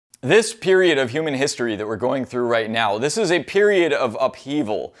This period of human history that we're going through right now, this is a period of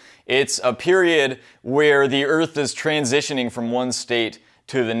upheaval. It's a period where the earth is transitioning from one state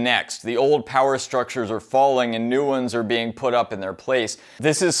to the next. The old power structures are falling and new ones are being put up in their place.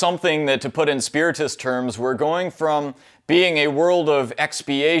 This is something that, to put in spiritist terms, we're going from being a world of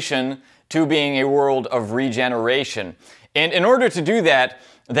expiation to being a world of regeneration. And in order to do that,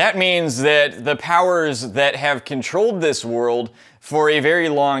 that means that the powers that have controlled this world for a very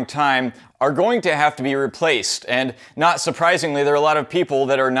long time are going to have to be replaced. And not surprisingly, there are a lot of people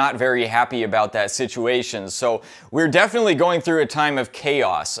that are not very happy about that situation. So we're definitely going through a time of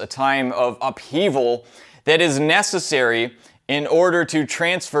chaos, a time of upheaval that is necessary in order to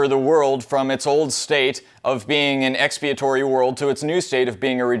transfer the world from its old state of being an expiatory world to its new state of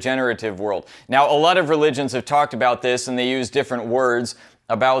being a regenerative world. Now, a lot of religions have talked about this, and they use different words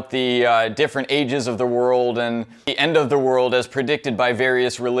about the different ages of the world and the end of the world as predicted by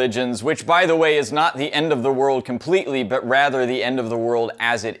various religions, which, by the way, is not the end of the world completely, but rather the end of the world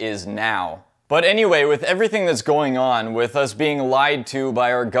as it is now. But anyway, with everything that's going on, with us being lied to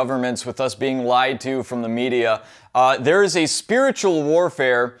by our governments, with us being lied to from the media, there is a spiritual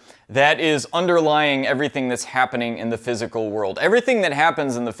warfare that is underlying everything that's happening in the physical world. Everything that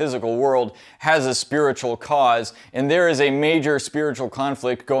happens in the physical world has a spiritual cause, and there is a major spiritual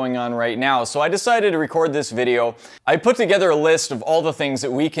conflict going on right now. So I decided to record this video. I put together a list of all the things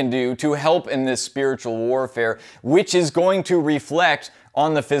that we can do to help in this spiritual warfare, which is going to reflect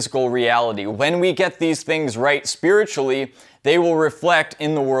on the physical reality. When we get these things right spiritually, they will reflect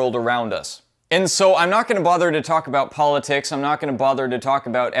in the world around us. And so I'm not going to bother to talk about politics. I'm not going to bother to talk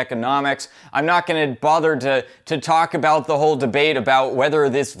about economics. I'm not going to bother to talk about the whole debate about whether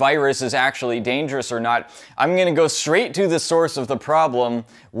this virus is actually dangerous or not. I'm going to go straight to the source of the problem,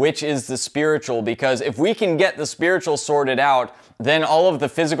 which is the spiritual, because if we can get the spiritual sorted out, then all of the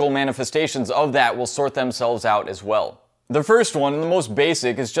physical manifestations of that will sort themselves out as well. The first one, and the most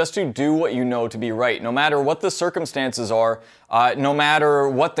basic, is just to do what you know to be right. No matter what the circumstances are, no matter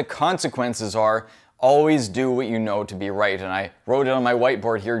what the consequences are, always do what you know to be right. And I wrote it on my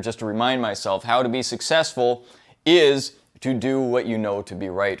whiteboard here just to remind myself how to be successful is to do what you know to be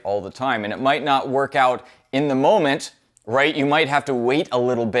right all the time. And it might not work out in the moment, right? You might have to wait a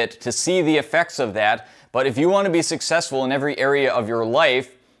little bit to see the effects of that. But if you want to be successful in every area of your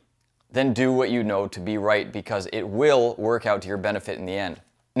life, then do what you know to be right, because it will work out to your benefit in the end.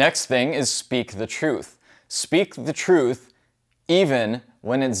 Next thing is speak the truth. Speak the truth even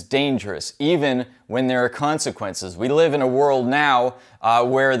when it's dangerous, even when there are consequences. We live in a world now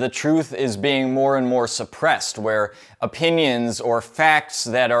where the truth is being more and more suppressed, where opinions or facts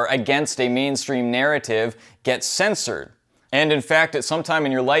that are against a mainstream narrative get censored. And in fact, at some time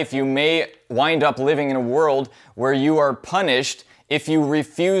in your life, you may wind up living in a world where you are punished if you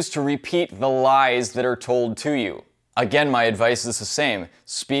refuse to repeat the lies that are told to you. Again, my advice is the same.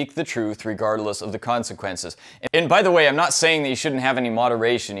 Speak the truth regardless of the consequences. And by the way, I'm not saying that you shouldn't have any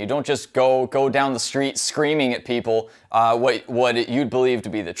moderation. You don't just go down the street screaming at people what you'd believe to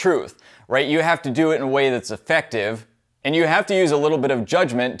be the truth, right? You have to do it in a way that's effective, and you have to use a little bit of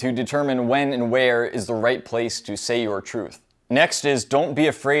judgment to determine when and where is the right place to say your truth. Next is don't be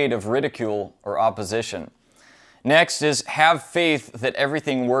afraid of ridicule or opposition. Next is have faith that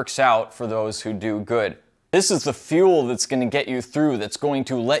everything works out for those who do good. This is the fuel that's going to get you through, that's going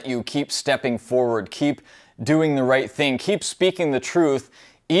to let you keep stepping forward, keep doing the right thing, keep speaking the truth,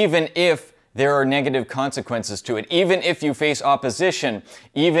 even if there are negative consequences to it, even if you face opposition,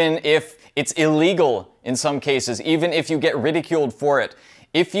 even if it's illegal in some cases, even if you get ridiculed for it.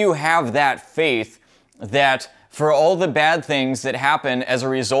 If you have that faith that for all the bad things that happen as a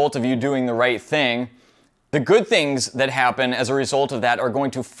result of you doing the right thing, the good things that happen as a result of that are going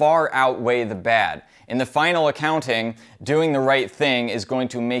to far outweigh the bad. In the final accounting, doing the right thing is going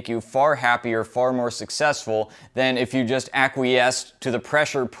to make you far happier, far more successful than if you just acquiesced to the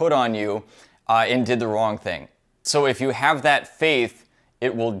pressure put on you and did the wrong thing. So if you have that faith,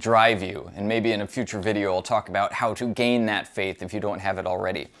 it will drive you. And maybe in a future video, I'll talk about how to gain that faith if you don't have it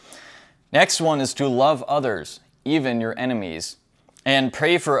already. Next one is to love others, even your enemies, and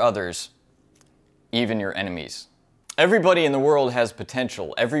pray for others, even your enemies. Everybody in the world has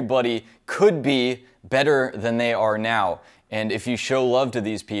potential. Everybody could be better than they are now. And if you show love to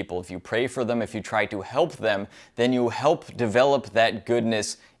these people, if you pray for them, if you try to help them, then you help develop that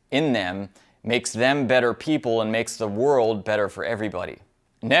goodness in them, makes them better people, and makes the world better for everybody.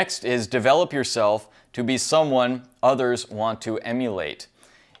 Next is develop yourself to be someone others want to emulate.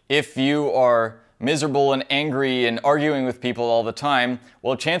 If you are miserable and angry and arguing with people all the time,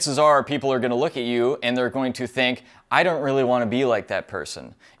 well, chances are people are going to look at you and they're going to think, I don't really want to be like that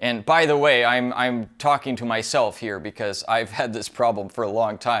person. And by the way, I'm talking to myself here because I've had this problem for a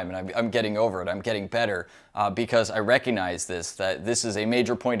long time, and I'm getting over it. I'm getting better because I recognize that this is a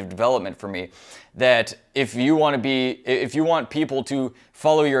major point of development for me. That if you want people to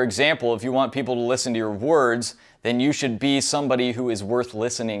follow your example, if you want people to listen to your words, then you should be somebody who is worth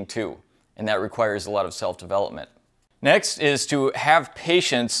listening to. And that requires a lot of self-development. Next is to have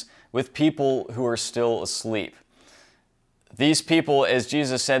patience with people who are still asleep. These people, as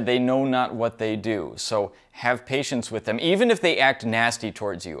Jesus said, they know not what they do. So have patience with them, even if they act nasty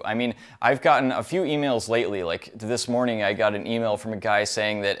towards you. I mean, I've gotten a few emails lately. Like this morning, I got an email from a guy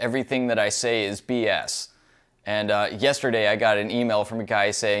saying that everything that I say is BS. And yesterday, I got an email from a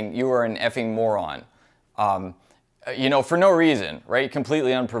guy saying, you are an effing moron. You know, for no reason, right?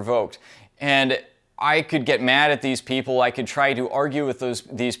 Completely unprovoked. And I could get mad at these people, I could try to argue with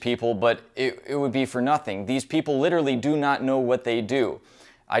these people, but it would be for nothing. These people literally do not know what they do.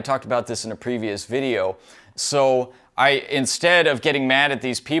 I talked about this in a previous video. So instead of getting mad at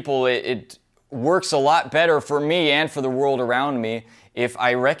these people, it works a lot better for me and for the world around me if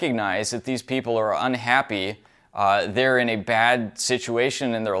I recognize that these people are unhappy, they're in a bad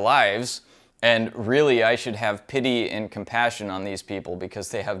situation in their lives, and really, I should have pity and compassion on these people because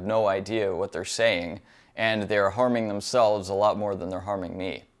they have no idea what they're saying, and they're harming themselves a lot more than they're harming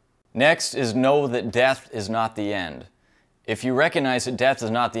me. Next is know that death is not the end. If you recognize that death is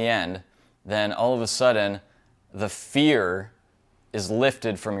not the end, then all of a sudden, the fear is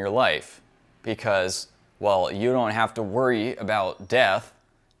lifted from your life because, well, you don't have to worry about death.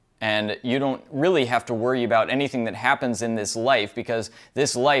 And you don't really have to worry about anything that happens in this life because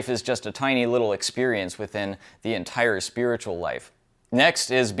this life is just a tiny little experience within the entire spiritual life.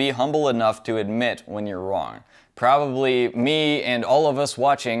 Next is be humble enough to admit when you're wrong. Probably me and all of us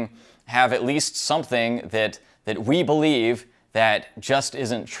watching have at least something that we believe that just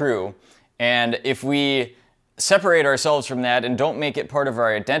isn't true. And if we separate ourselves from that and don't make it part of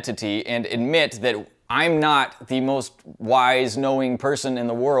our identity and admit that I'm not the most wise, knowing person in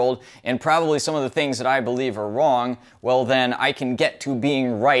the world, and probably some of the things that I believe are wrong, well then I can get to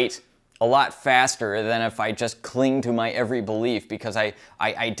being right a lot faster than if I just cling to my every belief because I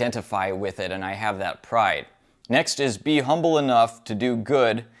identify with it and I have that pride. Next is be humble enough to do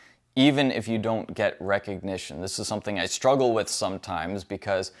good even if you don't get recognition. This is something I struggle with sometimes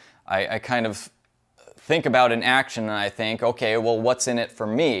because I kind of think about an action and I think, okay, well, what's in it for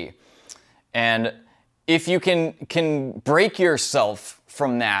me? And if you can break yourself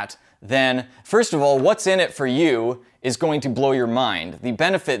from that, then first of all, what's in it for you is going to blow your mind. The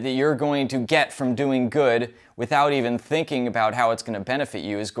benefit that you're going to get from doing good without even thinking about how it's going to benefit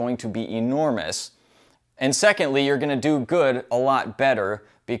you is going to be enormous. And secondly, you're going to do good a lot better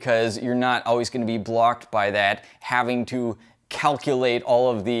because you're not always going to be blocked by that, having to calculate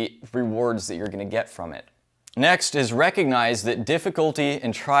all of the rewards that you're going to get from it. Next is recognize that difficulty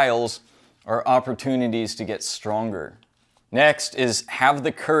and trials are opportunities to get stronger. Next is have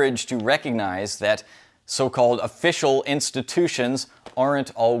the courage to recognize that so-called official institutions aren't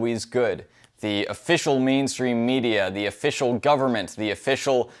always good. The official mainstream media, the official government, the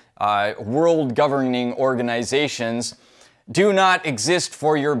official world governing organizations do not exist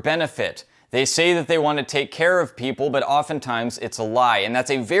for your benefit. They say that they want to take care of people, but oftentimes it's a lie. And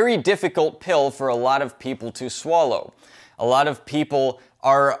that's a very difficult pill for a lot of people to swallow. A lot of people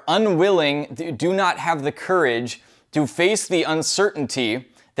are unwilling, do not have the courage to face the uncertainty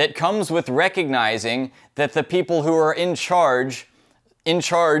that comes with recognizing that the people who are in charge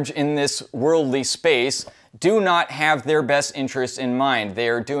in this worldly space do not have their best interests in mind. They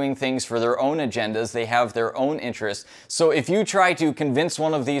are doing things for their own agendas. They have their own interests. So if you try to convince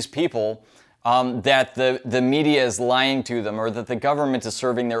one of these people that the media is lying to them, or that the government is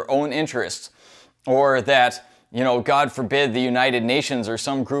serving their own interests, or that, you know, God forbid, the United Nations or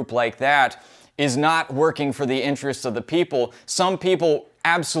some group like that is not working for the interests of the people, some people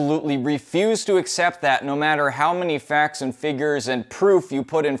absolutely refuse to accept that no matter how many facts and figures and proof you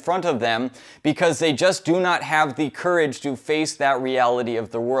put in front of them, because they just do not have the courage to face that reality of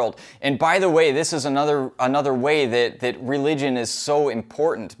the world. And by the way, this is another way that religion is so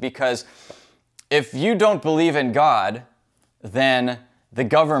important, because if you don't believe in God, then the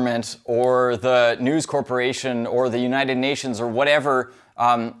government or the news corporation or the United Nations or whatever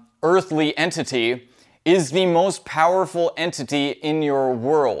earthly entity is the most powerful entity in your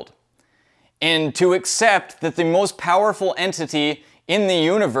world. And to accept that the most powerful entity in the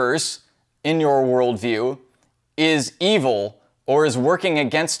universe, in your worldview, is evil or is working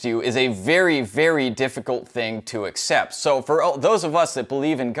against you is a very, very difficult thing to accept. So for those of us that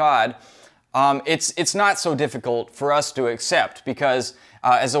believe in God, it's not so difficult for us to accept because,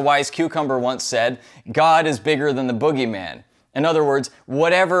 as a wise cucumber once said, God is bigger than the boogeyman. In other words,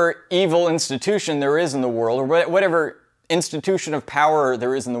 whatever evil institution there is in the world, or whatever institution of power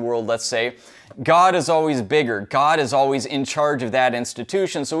there is in the world, let's say, God is always bigger. God is always in charge of that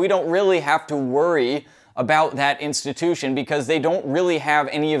institution, so we don't really have to worry about that institution because they don't really have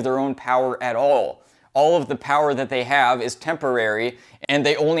any of their own power at all. All of the power that they have is temporary, and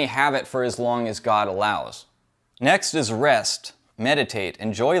they only have it for as long as God allows. Next is rest, meditate,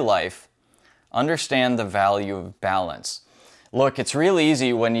 enjoy life, understand the value of balance. Look, it's real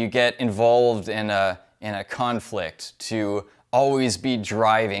easy when you get involved in a conflict to always be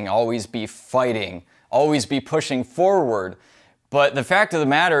driving, always be fighting, always be pushing forward. But the fact of the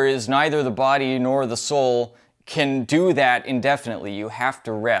matter is neither the body nor the soul can do that indefinitely. You have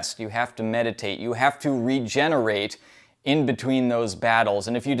to rest, you have to meditate, you have to regenerate in between those battles.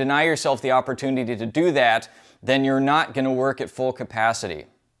 And if you deny yourself the opportunity to do that, then you're not going to work at full capacity.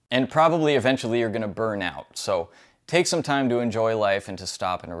 And probably eventually you're going to burn out. So take some time to enjoy life and to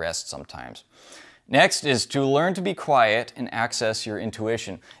stop and rest sometimes. Next is to learn to be quiet and access your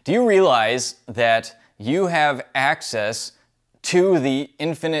intuition. Do you realize that you have access to the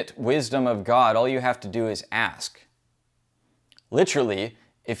infinite wisdom of God? All you have to do is ask. Literally,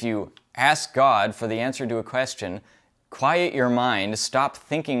 if you ask God for the answer to a question, quiet your mind, stop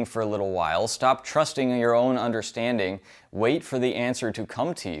thinking for a little while, stop trusting in your own understanding, wait for the answer to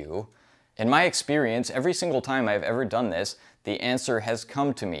come to you. In my experience, every single time I've ever done this, the answer has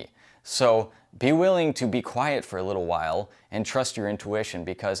come to me. So be willing to be quiet for a little while and trust your intuition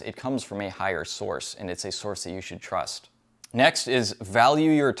because it comes from a higher source and it's a source that you should trust. Next is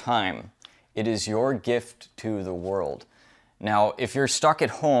value your time. It is your gift to the world. Now, if you're stuck at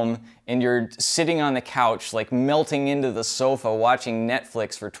home and you're sitting on the couch, like melting into the sofa, watching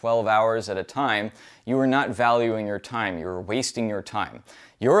Netflix for 12 hours at a time, you are not valuing your time. You're wasting your time.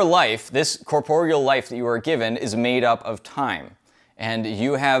 Your life, this corporeal life that you are given, is made up of time. And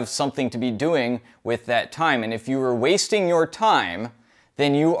you have something to be doing with that time. And if you are wasting your time,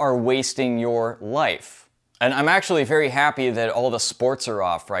 then you are wasting your life. And I'm actually very happy that all the sports are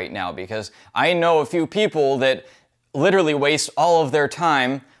off right now because I know a few people that literally waste all of their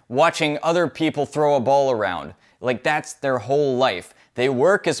time watching other people throw a ball around. Like that's their whole life. They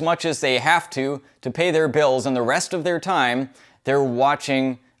work as much as they have to pay their bills, and the rest of their time they're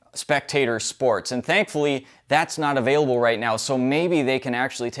watching spectator sports. And thankfully, that's not available right now, so maybe they can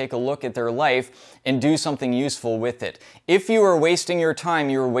actually take a look at their life and do something useful with it. If you are wasting your time,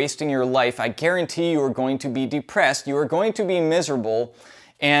 you are wasting your life, I guarantee you are going to be depressed, you are going to be miserable,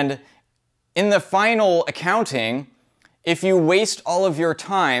 and in the final accounting, if you waste all of your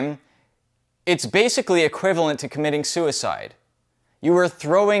time, it's basically equivalent to committing suicide. You are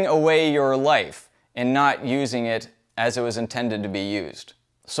throwing away your life and not using it as it was intended to be used.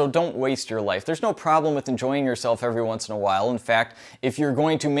 So don't waste your life. There's no problem with enjoying yourself every once in a while. In fact, if you're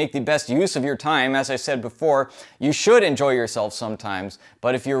going to make the best use of your time, as I said before, you should enjoy yourself sometimes.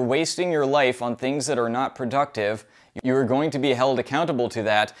 But if you're wasting your life on things that are not productive, you're going to be held accountable to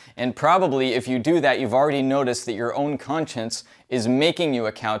that. And probably if you do that, you've already noticed that your own conscience is making you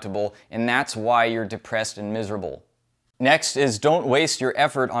accountable, and that's why you're depressed and miserable. Next is don't waste your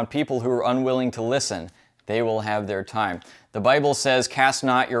effort on people who are unwilling to listen. They will have their time. The Bible says, cast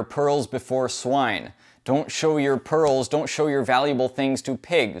not your pearls before swine. Don't show your pearls, don't show your valuable things to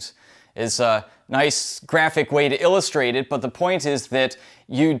pigs. It's a nice graphic way to illustrate it, but the point is that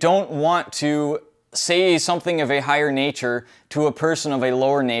you don't want to say something of a higher nature to a person of a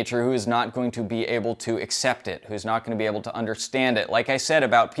lower nature who is not going to be able to accept it, who's not going to be able to understand it. Like I said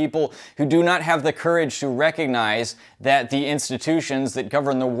about people who do not have the courage to recognize that the institutions that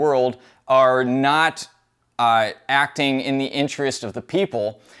govern the world are not acting in the interest of the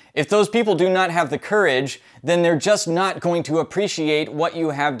people. If those people do not have the courage, then they're just not going to appreciate what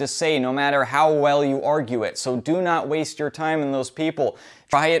you have to say, no matter how well you argue it. So do not waste your time on those people.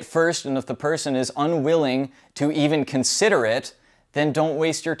 Try it first, and if the person is unwilling to even consider it, then don't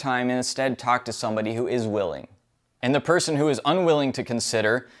waste your time and instead talk to somebody who is willing. And the person who is unwilling to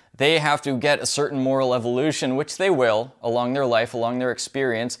consider, they have to get a certain moral evolution, which they will, along their life, along their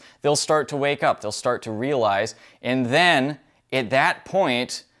experience. They'll start to wake up, they'll start to realize, and then, at that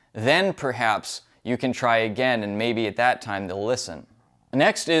point, then perhaps you can try again, and maybe at that time they'll listen.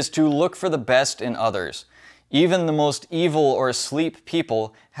 Next is to look for the best in others. Even the most evil or asleep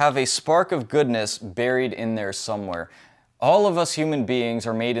people have a spark of goodness buried in there somewhere. All of us human beings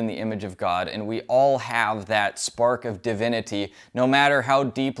are made in the image of God, and we all have that spark of divinity, no matter how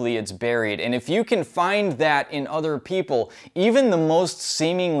deeply it's buried. And if you can find that in other people, even the most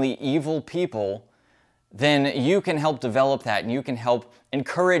seemingly evil people, then you can help develop that, and you can help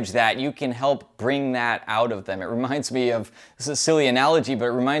encourage that. You can help bring that out of them. It reminds me of, this is a silly analogy, but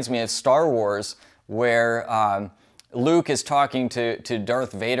it reminds me of Star Wars, where Luke is talking to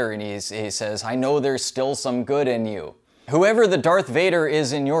Darth Vader, and he says, "I know there's still some good in you." Whoever the Darth Vader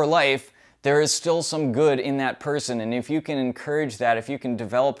is in your life, there is still some good in that person. And if you can encourage that, if you can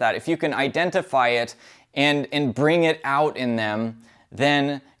develop that, if you can identify it and bring it out in them,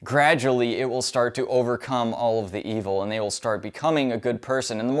 then gradually it will start to overcome all of the evil, and they will start becoming a good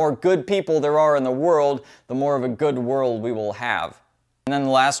person. And the more good people there are in the world, the more of a good world we will have. And then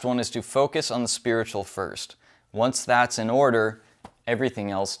the last one is to focus on the spiritual first. Once that's in order,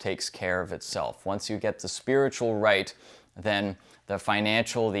 everything else takes care of itself. Once you get the spiritual right, then the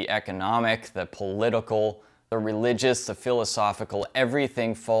financial, the economic, the political, the religious, the philosophical,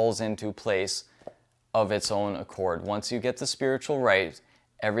 everything falls into place of its own accord. Once you get the spiritual right,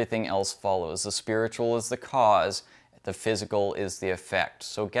 everything else follows. The spiritual is the cause, the physical is the effect.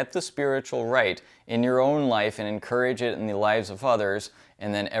 So get the spiritual right in your own life and encourage it in the lives of others,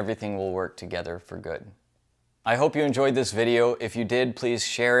 and then everything will work together for good. I hope you enjoyed this video. If you did, please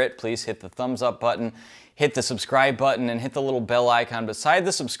share it. Please hit the thumbs up button, hit the subscribe button, and hit the little bell icon beside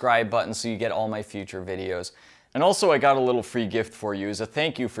the subscribe button so you get all my future videos. And also, I got a little free gift for you as a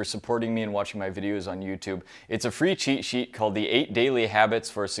thank you for supporting me and watching my videos on YouTube. It's a free cheat sheet called the 8 Daily Habits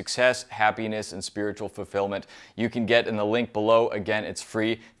for Success, Happiness, and Spiritual Fulfillment. You can get in the link below. Again, it's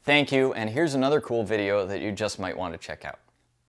free. Thank you, and here's another cool video that you just might want to check out.